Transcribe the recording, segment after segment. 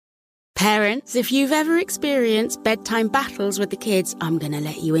Parents, if you've ever experienced bedtime battles with the kids, I'm going to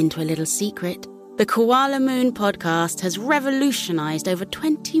let you into a little secret. The Koala Moon podcast has revolutionized over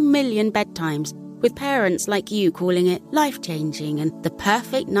 20 million bedtimes, with parents like you calling it life-changing and the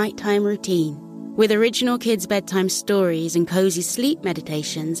perfect nighttime routine. With original kids' bedtime stories and cozy sleep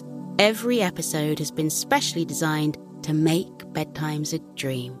meditations, every episode has been specially designed to make bedtimes a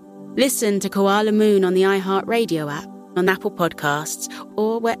dream. Listen to Koala Moon on the iHeartRadio app, on Apple Podcasts,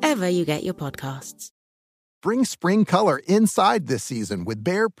 or wherever you get your podcasts. Bring spring color inside this season with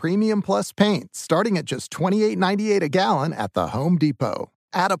Behr Premium Plus paint, starting at just $28.98 a gallon at the Home Depot.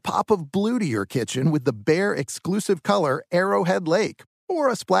 Add a pop of blue to your kitchen with the Behr exclusive color Arrowhead Lake, or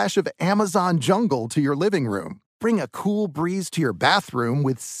a splash of Amazon Jungle to your living room. Bring a cool breeze to your bathroom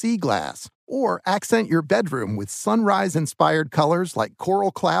with Sea Glass, or accent your bedroom with sunrise-inspired colors like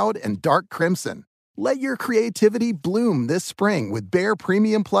Coral Cloud and Dark Crimson. Let your creativity bloom this spring with Behr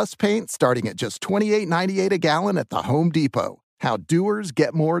Premium Plus paint starting at just $28.98 a gallon at the Home Depot. How doers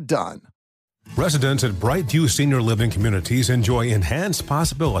get more done. Residents at Brightview Senior Living Communities enjoy enhanced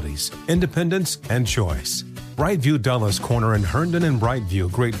possibilities, independence, and choice. Brightview Dulles Corner in Herndon and Brightview,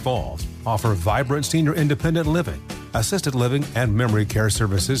 Great Falls, offer vibrant senior independent living, assisted living, and memory care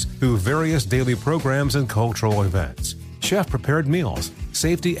services through various daily programs and cultural events. Chef-prepared meals,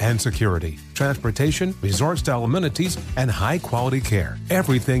 safety and security, transportation, resort-style amenities, and high-quality care.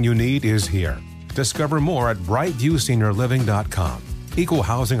 Everything you need is here. Discover more at brightviewseniorliving.com. Equal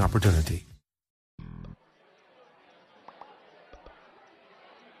housing opportunity.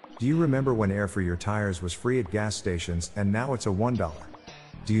 Do you remember when air for your tires was free at gas stations and now it's a $1?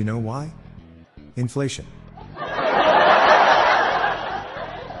 Do you know why? Inflation.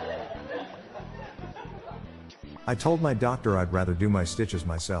 I told my doctor I'd rather do my stitches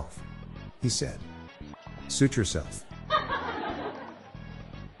myself. He said, "Suit yourself."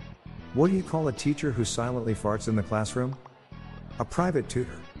 What do you call a teacher who silently farts in the classroom? A private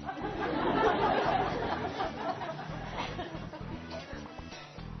tutor.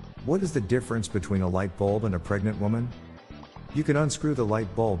 What is the difference between a light bulb and a pregnant woman? You can unscrew the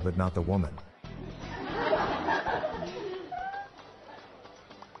light bulb but not the woman.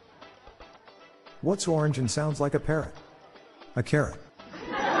 What's orange and sounds like a parrot? A carrot.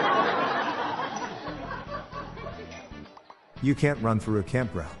 You can't run through a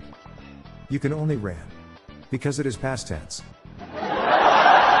campground. You can only ran. Because it is past tense.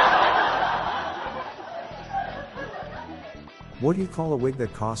 What do you call a wig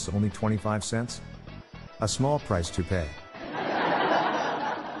that costs only 25 cents? A small price to pay.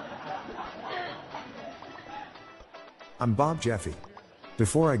 I'm Bob Jeffy.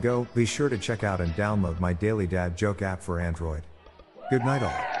 Before I go, be sure to check out and download my Daily Dad Joke app for Android. Good night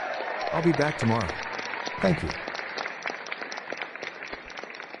all. I'll be back tomorrow. Thank you.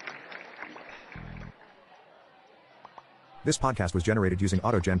 This podcast was generated using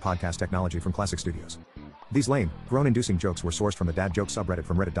AutoGen podcast technology from Classic Studios. These lame, groan-inducing jokes were sourced from the Dad Joke subreddit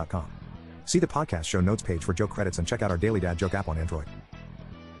from reddit.com. See the podcast show notes page for joke credits and check out our Daily Dad Joke app on Android.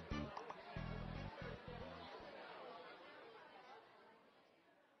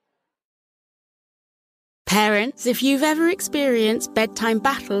 Parents, if you've ever experienced bedtime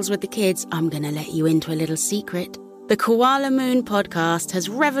battles with the kids, I'm going to let you into a little secret. The Koala Moon podcast has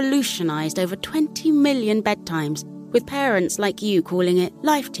revolutionized over 20 million bedtimes, with parents like you calling it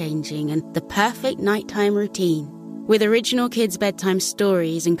life-changing and the perfect nighttime routine. With original kids' bedtime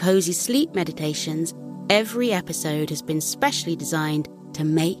stories and cozy sleep meditations, every episode has been specially designed to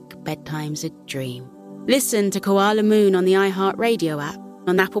make bedtimes a dream. Listen to Koala Moon on the iHeartRadio app,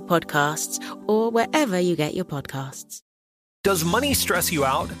 on Apple Podcasts, or wherever you get your podcasts. Does money stress you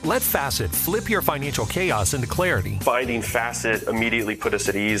out? Let Facet flip your financial chaos into clarity. Finding Facet immediately put us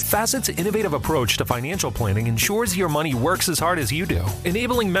at ease. Facet's innovative approach to financial planning ensures your money works as hard as you do,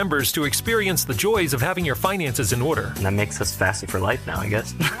 enabling members to experience the joys of having your finances in order. And that makes us Facet for life now, I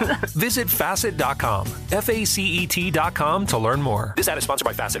guess. Visit Facet.com, FACET.com to learn more. This ad is sponsored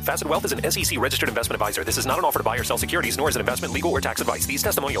by Facet. Facet Wealth is an SEC registered investment advisor. This is not an offer to buy or sell securities, nor is it investment, legal, or tax advice. These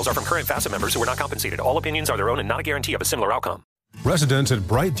testimonials are from current Facet members who are not compensated. All opinions are their own and not a guarantee of a similar outcome. Residents at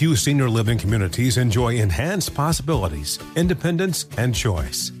Brightview Senior Living Communities enjoy enhanced possibilities, independence, and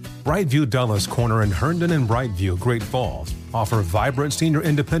choice. Brightview Dulles Corner in Herndon and Brightview, Great Falls, offer vibrant senior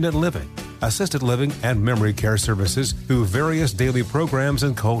independent living, assisted living, and memory care services through various daily programs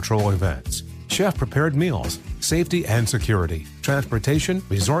and cultural events. Chef-prepared meals, safety and security, transportation,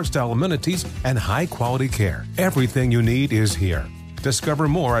 resort-style amenities, and high-quality care. Everything you need is here. Discover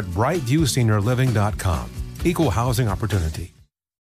more at brightviewseniorliving.com. Equal housing opportunity.